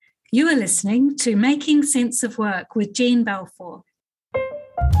You are listening to Making Sense of Work with Jean Balfour.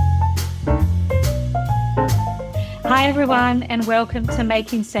 Hi everyone, and welcome to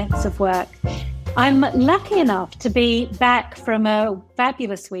Making Sense of Work. I'm lucky enough to be back from a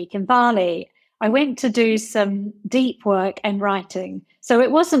fabulous week in Bali. I went to do some deep work and writing. So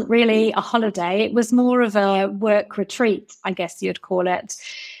it wasn't really a holiday, it was more of a work retreat, I guess you'd call it.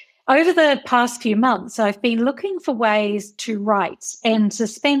 Over the past few months, I've been looking for ways to write and to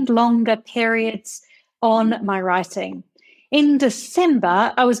spend longer periods on my writing. In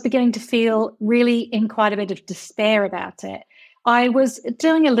December, I was beginning to feel really in quite a bit of despair about it. I was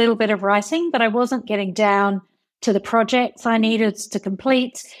doing a little bit of writing, but I wasn't getting down to the projects I needed to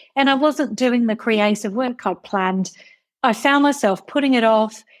complete, and I wasn't doing the creative work I'd planned. I found myself putting it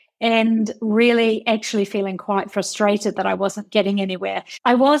off and really actually feeling quite frustrated that I wasn't getting anywhere.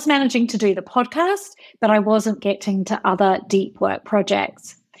 I was managing to do the podcast, but I wasn't getting to other deep work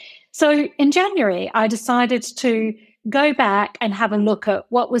projects. So in January, I decided to go back and have a look at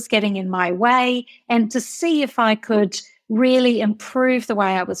what was getting in my way and to see if I could really improve the way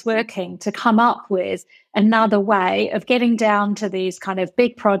I was working, to come up with another way of getting down to these kind of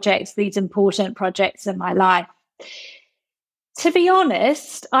big projects, these important projects in my life. To be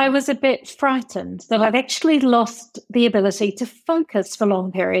honest, I was a bit frightened that I'd actually lost the ability to focus for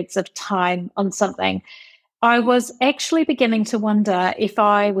long periods of time on something. I was actually beginning to wonder if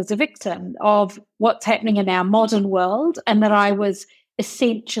I was a victim of what's happening in our modern world and that I was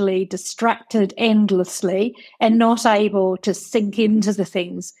essentially distracted endlessly and not able to sink into the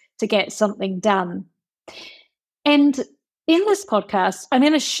things to get something done. And in this podcast, I'm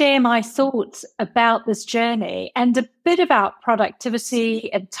going to share my thoughts about this journey and a bit about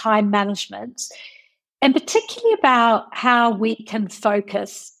productivity and time management, and particularly about how we can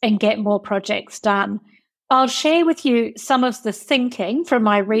focus and get more projects done. I'll share with you some of the thinking from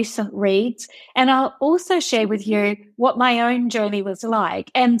my recent reads, and I'll also share with you what my own journey was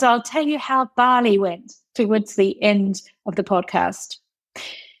like, and I'll tell you how Bali went towards the end of the podcast.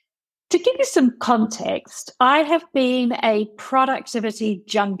 To give you some context, I have been a productivity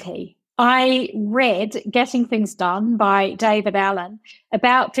junkie. I read Getting Things Done by David Allen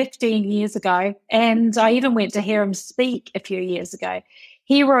about 15 years ago, and I even went to hear him speak a few years ago.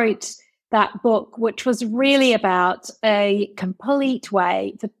 He wrote that book, which was really about a complete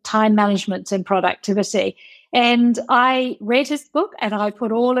way for time management and productivity. And I read his book and I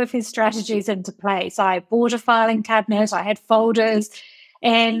put all of his strategies into place. I bought a filing cabinet, I had folders,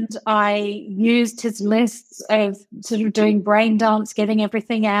 and I used his lists of sort of doing brain dance, getting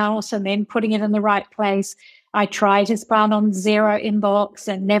everything out and then putting it in the right place. I tried his plan on zero inbox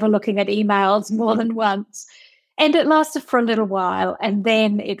and never looking at emails more than once. And it lasted for a little while, and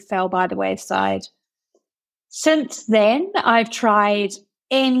then it fell by the wayside. Since then, I've tried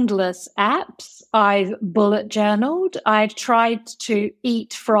endless apps. I've bullet journaled. I've tried to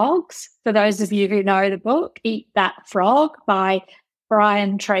eat frogs. For those of you who know the book, Eat That Frog by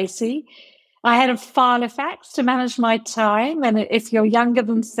Brian Tracy. I had a file of facts to manage my time. And if you're younger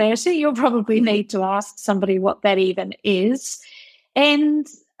than 30, you'll probably need to ask somebody what that even is. And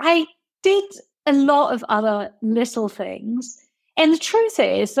I did a lot of other little things. And the truth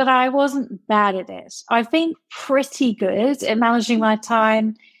is that I wasn't bad at it. I've been pretty good at managing my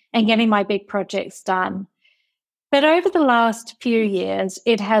time and getting my big projects done. But over the last few years,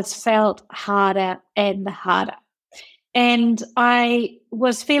 it has felt harder and harder. And I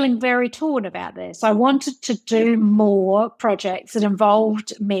was feeling very torn about this. I wanted to do more projects that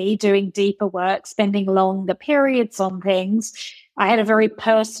involved me doing deeper work, spending longer periods on things. I had a very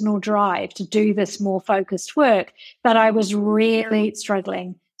personal drive to do this more focused work, but I was really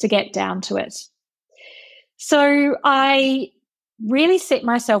struggling to get down to it. So I really set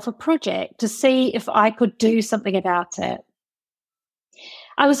myself a project to see if I could do something about it.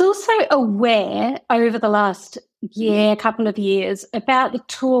 I was also aware over the last couple of years about the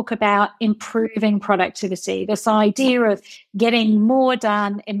talk about improving productivity, this idea of getting more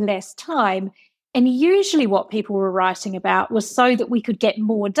done in less time. And usually what people were writing about was so that we could get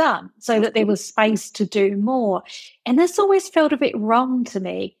more done, so that there was space to do more. And this always felt a bit wrong to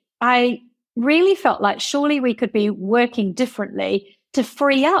me. I really felt like surely we could be working differently to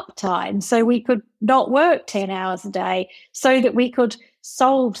free up time so we could not work 10 hours a day, so that we could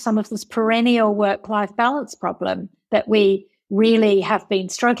solve some of this perennial work-life balance problem that we really have been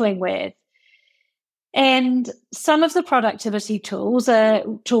struggling with. And some of the productivity tools are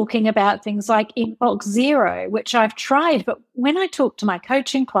talking about things like inbox zero, which I've tried. But when I talk to my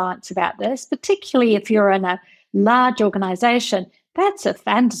coaching clients about this, particularly if you're in a large organization, that's a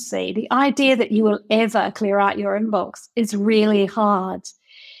fantasy. The idea that you will ever clear out your inbox is really hard.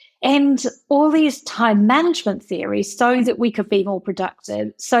 and all these time management theories so that we could be more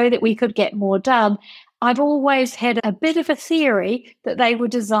productive, so that we could get more done. I've always had a bit of a theory that they were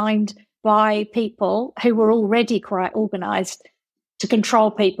designed by people who were already quite organized to control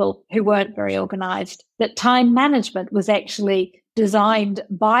people who weren't very organized, that time management was actually designed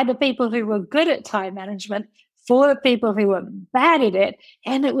by the people who were good at time management for the people who were bad at it,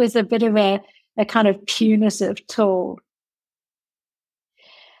 and it was a bit of a kind of punitive tool.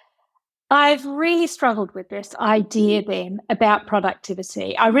 I've really struggled with this idea then about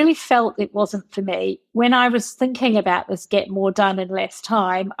productivity. I really felt it wasn't for me. When I was thinking about this get more done in less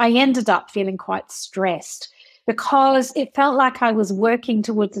time, I ended up feeling quite stressed because it felt like I was working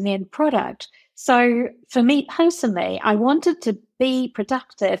towards an end product. So for me personally, I wanted to be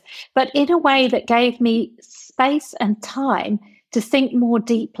productive, but in a way that gave me space and time to think more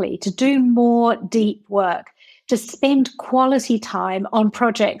deeply, to do more deep work, to spend quality time on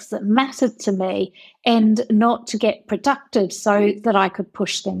projects that mattered to me and not to get productive so that I could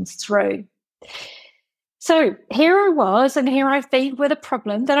push things through. So here I was, and here I've been with a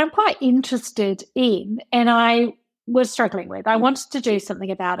problem that I'm quite interested in and I was struggling with. I wanted to do something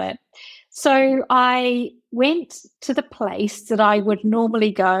about it. So I went to the place that I would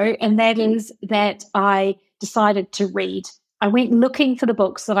normally go, and that is that I decided to read. I went looking for the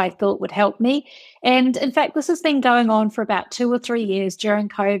books that I thought would help me. And in fact, this has been going on for about 2 or 3 years during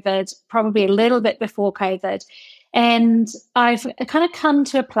COVID, probably a little bit before COVID. And I've kind of come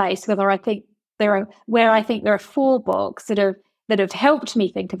to a place where I think there are 4 books that have helped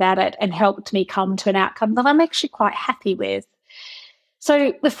me think about it and helped me come to an outcome that I'm actually quite happy with.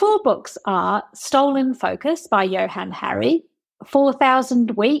 So the 4 books are Stolen Focus by Johann Hari,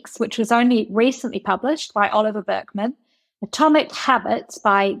 4,000 Weeks, which was only recently published by Oliver Burkeman, Atomic Habits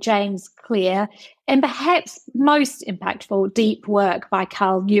by James Clear, and perhaps most impactful, Deep Work by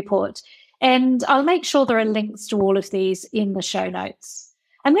Cal Newport. And I'll make sure there are links to all of these in the show notes.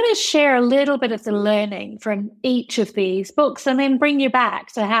 I'm going to share a little bit of the learning from each of these books and then bring you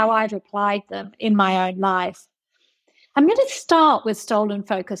back to how I've applied them in my own life. I'm going to start with Stolen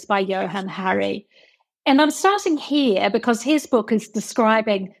Focus by Johann Hari. And I'm starting here because his book is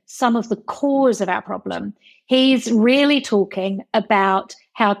describing some of the cause of our problem. He's really talking about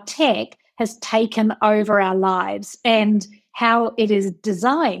how tech has taken over our lives and how it is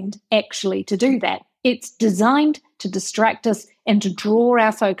designed actually to do that. It's designed to distract us and to draw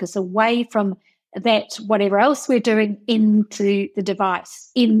our focus away from that whatever else we're doing into the device,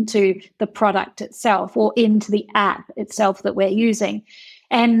 into the product itself, or into the app itself that we're using.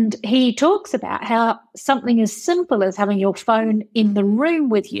 And he talks about how something as simple as having your phone in the room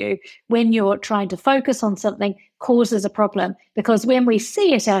with you when you're trying to focus on something causes a problem, because when we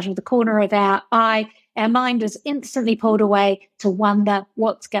see it out of the corner of our eye, our mind is instantly pulled away to wonder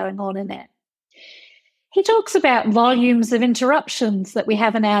what's going on in it. He talks about volumes of interruptions that we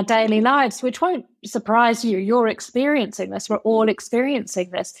have in our daily lives, which won't surprise you. You're experiencing this. We're all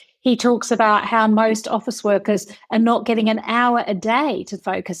experiencing this. He talks about how most office workers are not getting an hour a day to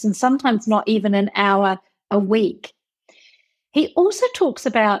focus, and sometimes not even an hour a week. He also talks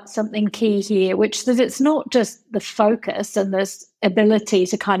about something key here, which is it's not just the focus and this ability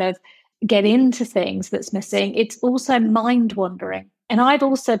to kind of get into things that's missing. It's also mind wandering. And I've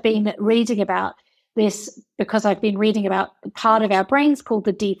also been reading about this because I've been reading about the part of our brains called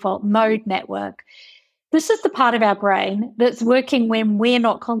the default mode network. This is the part of our brain that's working when we're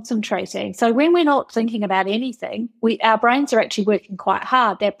not concentrating. So when we're not thinking about anything, our brains are actually working quite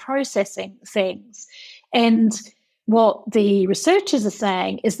hard. They're processing things. And what the researchers are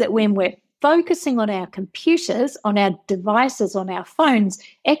saying is that when we're focusing on our computers, on our devices, on our phones,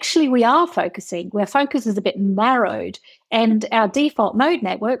 actually we are focusing. Our focus is a bit narrowed, and our default mode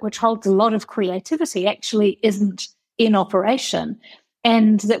network, which holds a lot of creativity, actually isn't in operation,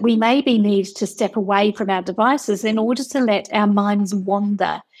 and that we maybe need to step away from our devices in order to let our minds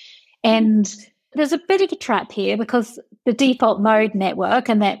wander. And there's a bit of a trap here because the default mode network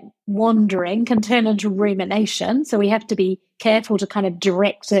and that wandering can turn into rumination. So we have to be careful to kind of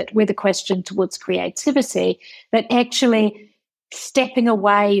direct it with a question towards creativity, but actually stepping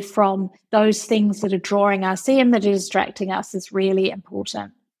away from those things that are drawing us in, that are distracting us, is really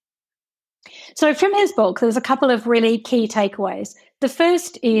important. So from his book, there's a couple of really key takeaways. The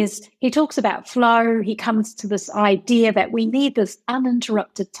first is he talks about flow. He comes to this idea that we need this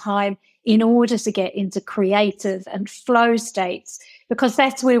uninterrupted time in order to get into creative and flow states, because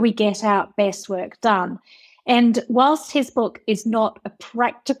that's where we get our best work done. And whilst his book is not a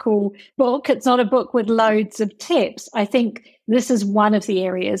practical book, it's not a book with loads of tips, I think this is one of the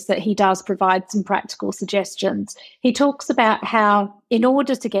areas that he does provide some practical suggestions. He talks about how in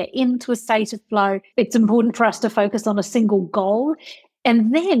order to get into a state of flow, it's important for us to focus on a single goal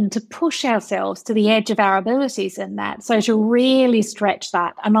and then to push ourselves to the edge of our abilities in that. So to really stretch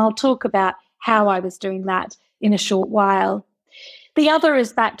that. And I'll talk about how I was doing that in a short while. The other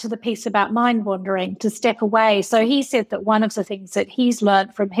is back to the piece about mind wandering, to step away. So he said that one of the things that he's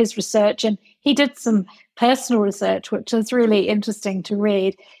learned from his research, and he did some personal research, which is really interesting to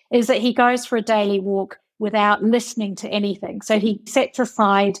read, is that he goes for a daily walk without listening to anything. So he sets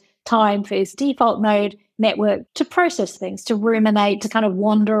aside time for his default mode network to process things, to ruminate, to kind of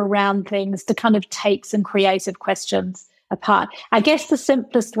wander around things, to kind of take some creative questions apart. I guess the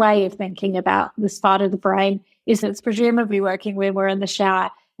simplest way of thinking about this part of the brain is it's presumably working when we're in the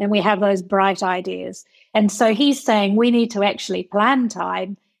shower and we have those bright ideas. And so he's saying we need to actually plan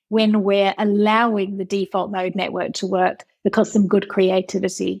time when we're allowing the default mode network to work because some good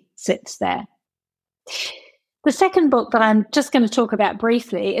creativity sits there. The second book that I'm just going to talk about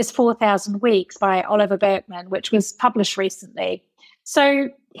briefly is 4,000 Weeks by Oliver Burkeman, which was published recently. So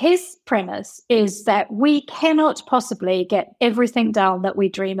his premise is that we cannot possibly get everything done that we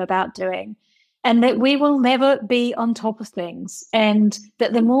dream about doing, and that we will never be on top of things, and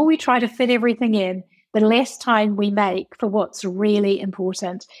that the more we try to fit everything in, the less time we make for what's really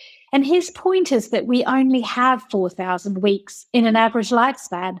important. And his point is that we only have 4,000 weeks in an average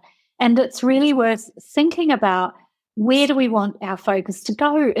lifespan, and it's really worth thinking about where do we want our focus to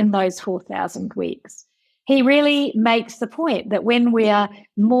go in those 4,000 weeks. He really makes the point that when we are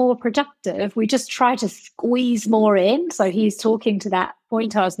more productive, we just try to squeeze more in. So he's talking to that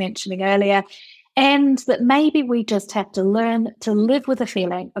point I was mentioning earlier, and that maybe we just have to learn to live with the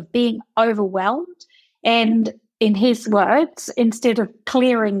feeling of being overwhelmed. And in his words, instead of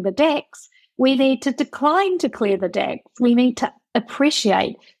clearing the decks, we need to decline to clear the decks. We need to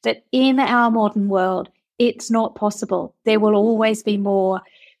appreciate that in our modern world, it's not possible. There will always be more.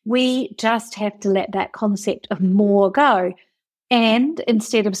 We just have to let that concept of more go. And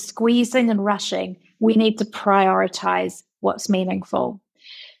instead of squeezing and rushing, we need to prioritize what's meaningful.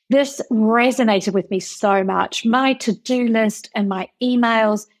 This resonated with me so much. My to-do list and my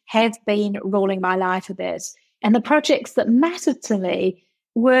emails have been ruling my life a bit. And the projects that mattered to me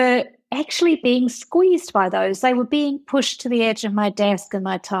were actually being squeezed by those. They were being pushed to the edge of my desk and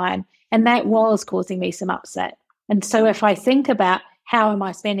my time. And that was causing me some upset. And so if I think about how am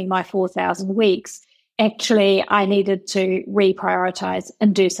I spending my 4,000 weeks, actually I needed to reprioritize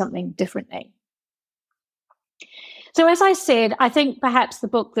and do something differently. So as I said, I think perhaps the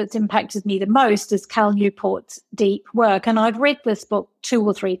book that's impacted me the most is Cal Newport's Deep Work. And I've read this book 2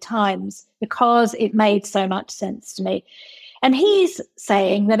 or 3 times because it made so much sense to me. And he's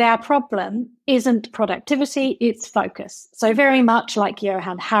saying that our problem isn't productivity, it's focus. So very much like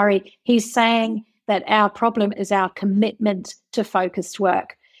Johann Hari, he's saying that our problem is our commitment to focused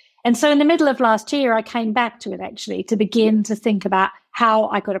work. And so in the middle of last year, I came back to it actually to begin to think about how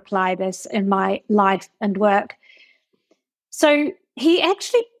I could apply this in my life and work. So he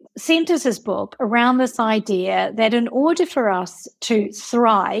actually centers his book around this idea that in order for us to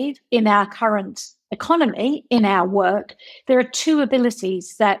thrive in our current economy, in our work, there are 2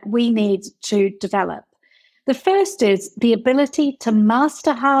 abilities that we need to develop. The first is the ability to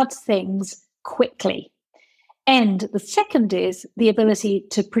master hard things quickly. And the second is the ability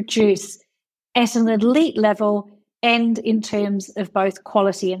to produce at an elite level and in terms of both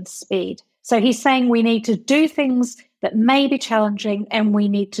quality and speed. So he's saying we need to do things that may be challenging and we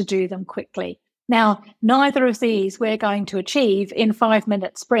need to do them quickly. Now, neither of these we're going to achieve in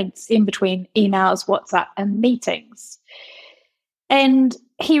 5-minute sprints in between emails, WhatsApp, and meetings. And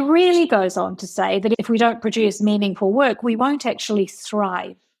he really goes on to say that if we don't produce meaningful work, we won't actually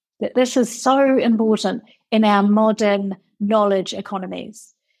thrive. That this is so important in our modern knowledge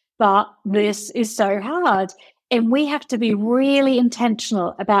economies. But this is so hard. And we have to be really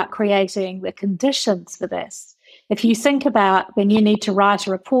intentional about creating the conditions for this. If you think about when you need to write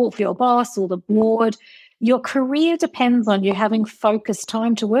a report for your boss or the board, your career depends on you having focused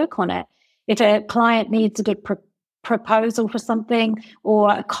time to work on it. If a client needs a good proposal for something,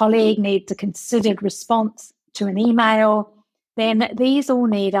 or a colleague needs a considered response to an email, then these all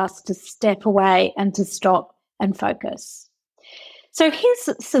need us to step away and to stop and focus. So his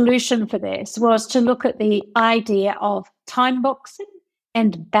solution for this was to look at the idea of time boxing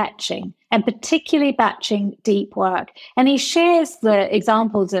and batching, and particularly batching deep work. And he shares the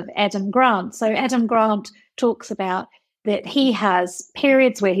examples of Adam Grant. So Adam Grant talks about that he has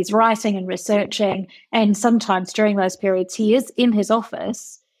periods where he's writing and researching, and sometimes during those periods he is in his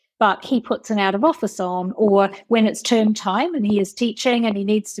office, but he puts an out of office on, or when it's term time and he is teaching and he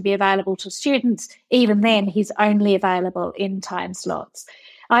needs to be available to students, even then he's only available in time slots.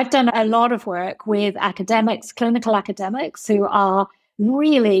 I've done a lot of work with academics, clinical academics, who are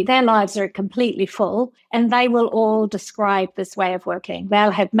really, their lives are completely full, and they will all describe this way of working. They'll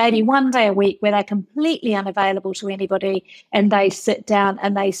have maybe one day a week where they're completely unavailable to anybody, and they sit down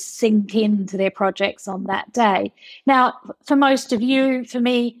and they sink into their projects on that day. Now, for most of you, for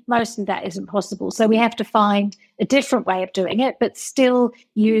me, most of that isn't possible. So we have to find a different way of doing it, but still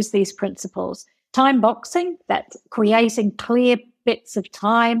use these principles. Time boxing, that's creating clear bits of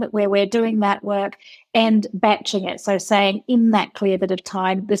time where we're doing that work, and batching it. So saying in that clear bit of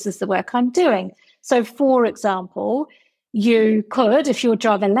time, this is the work I'm doing. So for example, you could, if your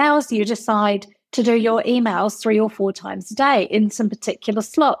job allows you, decide to do your emails 3 or 4 times a day in some particular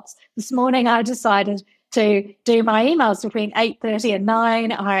slots. This morning I decided to do my emails between 8:30 and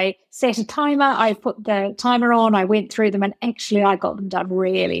 9. I set a timer. I put the timer on. I went through them, and actually I got them done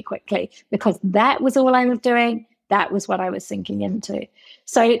really quickly because that was all I was doing. That was what I was sinking into.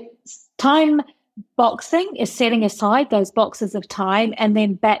 So time boxing is setting aside those boxes of time and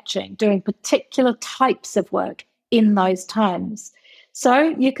then batching, doing particular types of work in those times.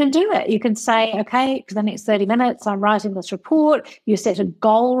 So you can do it. You can say, okay, for the next 30 minutes, I'm writing this report. You set a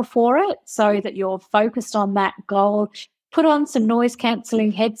goal for it so that you're focused on that goal. Put on some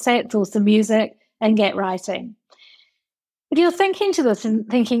noise-cancelling headsets or some music and get writing. But you're thinking to this and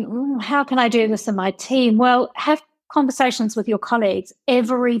thinking, how can I do this in my team? Well, have conversations with your colleagues.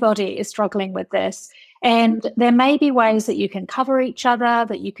 Everybody is struggling with this. And there may be ways that you can cover each other,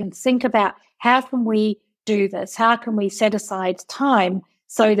 that you can think about how can we do this? How can we set aside time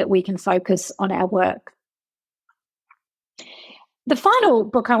so that we can focus on our work? The final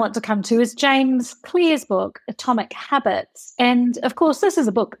book I want to come to is James Clear's book, Atomic Habits. And of course, this is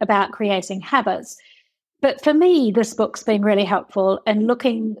a book about creating habits. But for me, this book's been really helpful in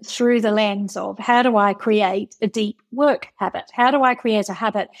looking through the lens of how do I create a deep work habit? How do I create a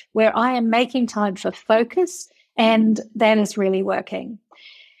habit where I am making time for focus and that is really working?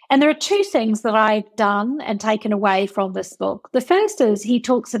 And there are 2 things that I've done and taken away from this book. The first is he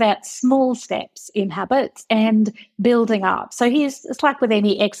talks about small steps in habits and building up. So it's like with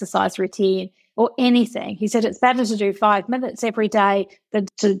any exercise routine or anything. He said it's better to do 5 minutes every day than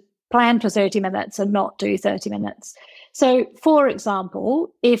to plan for 30 minutes and not do 30 minutes. So, for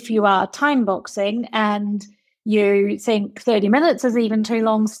example, if you are time boxing and you think 30 minutes is even too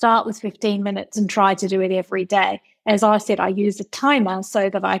long, start with 15 minutes and try to do it every day. As I said, I use a timer so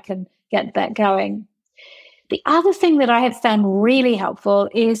that I can get that going. The other thing that I have found really helpful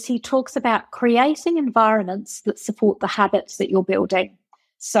is he talks about creating environments that support the habits that you're building.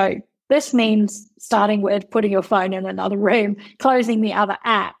 So this means starting with putting your phone in another room, closing the other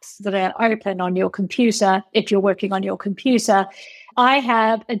apps that are open on your computer if you're working on your computer. I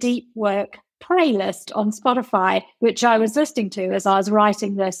have a deep work playlist on Spotify, which I was listening to as I was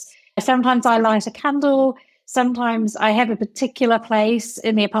writing this. Sometimes I light a candle. Sometimes I have a particular place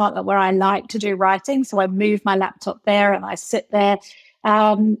in the apartment where I like to do writing. So I move my laptop there and I sit there,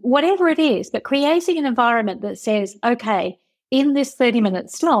 whatever it is. But creating an environment that says, okay, in this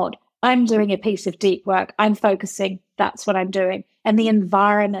 30-minute slot, I'm doing a piece of deep work. I'm focusing. That's what I'm doing. And the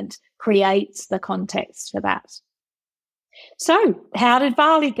environment creates the context for that. So how did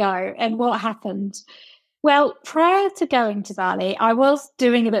Bali go and what happened? Well, prior to going to Bali, I was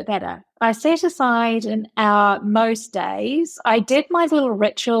doing a bit better. I set aside an hour most days. I did my little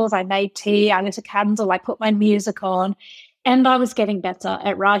rituals. I made tea. I lit a candle. I put my music on. And I was getting better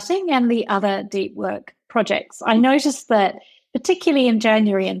at writing and the other deep work projects. I noticed that particularly in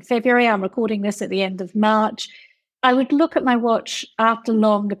January and February, I'm recording this at the end of March, I would look at my watch after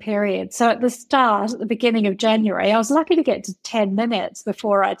longer periods. So at the beginning of January, I was lucky to get to 10 minutes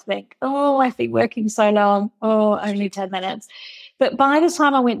before I'd think, oh, I've been working so long. Oh, only 10 minutes. But by the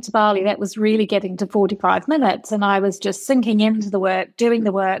time I went to Bali, that was really getting to 45 minutes. And I was just sinking into the work, doing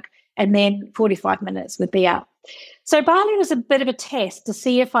the work, and then 45 minutes would be up. So Bali was a bit of a test to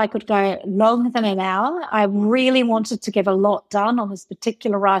see if I could go longer than an hour. I really wanted to get a lot done on this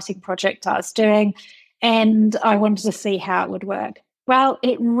particular writing project I was doing, and I wanted to see how it would work. Well,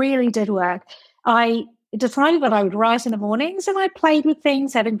 it really did work. I decided that I would write in the mornings, and I played with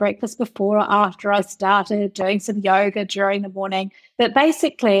things, having breakfast before or after I started, doing some yoga during the morning. But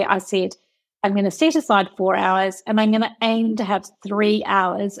basically, I said, I'm going to set aside 4 hours, and I'm going to aim to have 3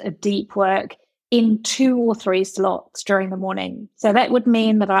 hours of deep work in 2 or 3 slots during the morning. So that would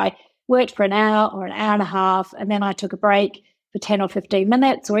mean that I worked for an hour or an hour and a half, and then I took a break for 10 or 15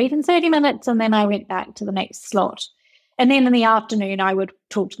 minutes or even 30 minutes, and then I went back to the next slot. And then in the afternoon, I would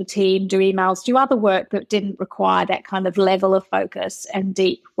talk to the team, do emails, do other work that didn't require that kind of level of focus and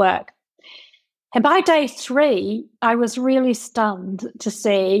deep work. And by day 3, I was really stunned to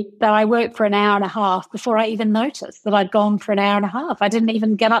see that I worked for an hour and a half before I even noticed that I'd gone for an hour and a half. I didn't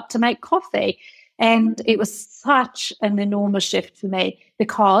even get up to make coffee. And it was such an enormous shift for me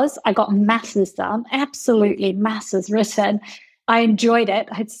because I got masses done, absolutely masses written. I enjoyed it.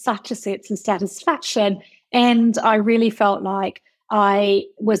 I had such a sense of satisfaction. And I really felt like I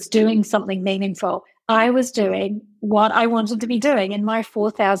was doing something meaningful. I was doing what I wanted to be doing in my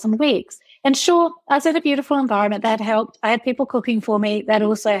 4,000 weeks. And sure, I was in a beautiful environment. That helped. I had people cooking for me. That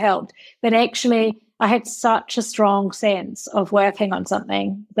also helped. But actually, I had such a strong sense of working on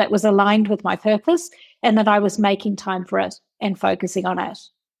something that was aligned with my purpose and that I was making time for it and focusing on it.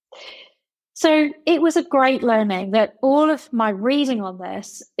 So it was a great learning that all of my reading on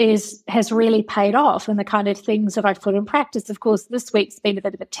this has really paid off and the kind of things that I've put in practice. Of course, this week's been a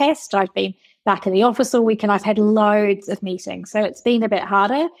bit of a test. I've been back in the office all week and I've had loads of meetings. So it's been a bit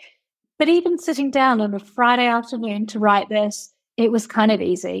harder. But even sitting down on a Friday afternoon to write this, it was kind of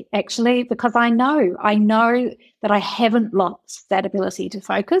easy, actually, because I know that I haven't lost that ability to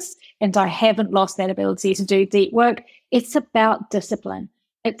focus and I haven't lost that ability to do deep work. It's about discipline.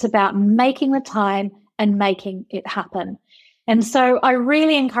 It's about making the time and making it happen. And so I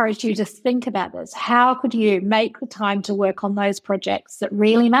really encourage you to think about this. How could you make the time to work on those projects that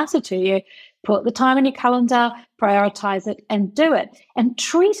really matter to you? Put the time in your calendar, prioritize it, and do it. And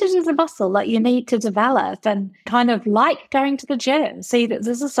treat it as a muscle that you need to develop and kind of like going to the gym. See that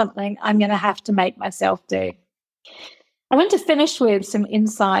this is something I'm going to have to make myself do. I want to finish with some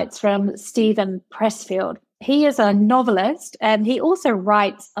insights from Stephen Pressfield. He is a novelist and he also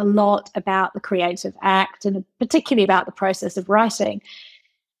writes a lot about the creative act and particularly about the process of writing.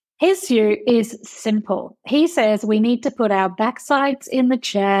 His view is simple. He says we need to put our backsides in the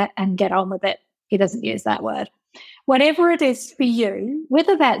chair and get on with it. He doesn't use that word. Whatever it is for you,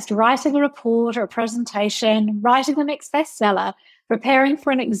 whether that's writing a report or a presentation, writing the next bestseller, preparing for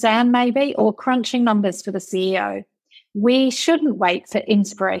an exam maybe, or crunching numbers for the CEO, we shouldn't wait for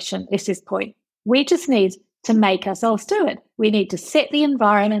inspiration, is his point. We just need to make ourselves do it. We need to set the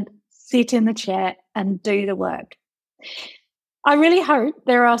environment, sit in the chair, and do the work. I really hope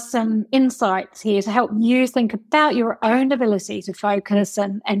there are some insights here to help you think about your own ability to focus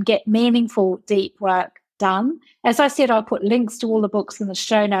and get meaningful, deep work done. As I said, I'll put links to all the books in the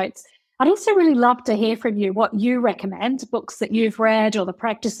show notes. I'd also really love to hear from you what you recommend, books that you've read or the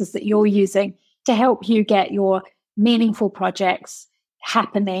practices that you're using to help you get your meaningful projects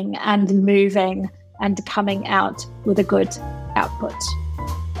happening and moving and coming out with a good output.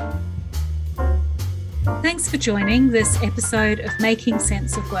 Thanks for joining this episode of Making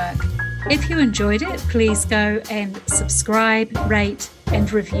Sense of Work. If you enjoyed it, please go and subscribe, rate,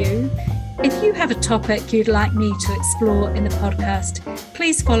 and review. If you have a topic you'd like me to explore in the podcast,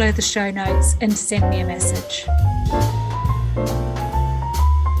 please follow the show notes and send me a message.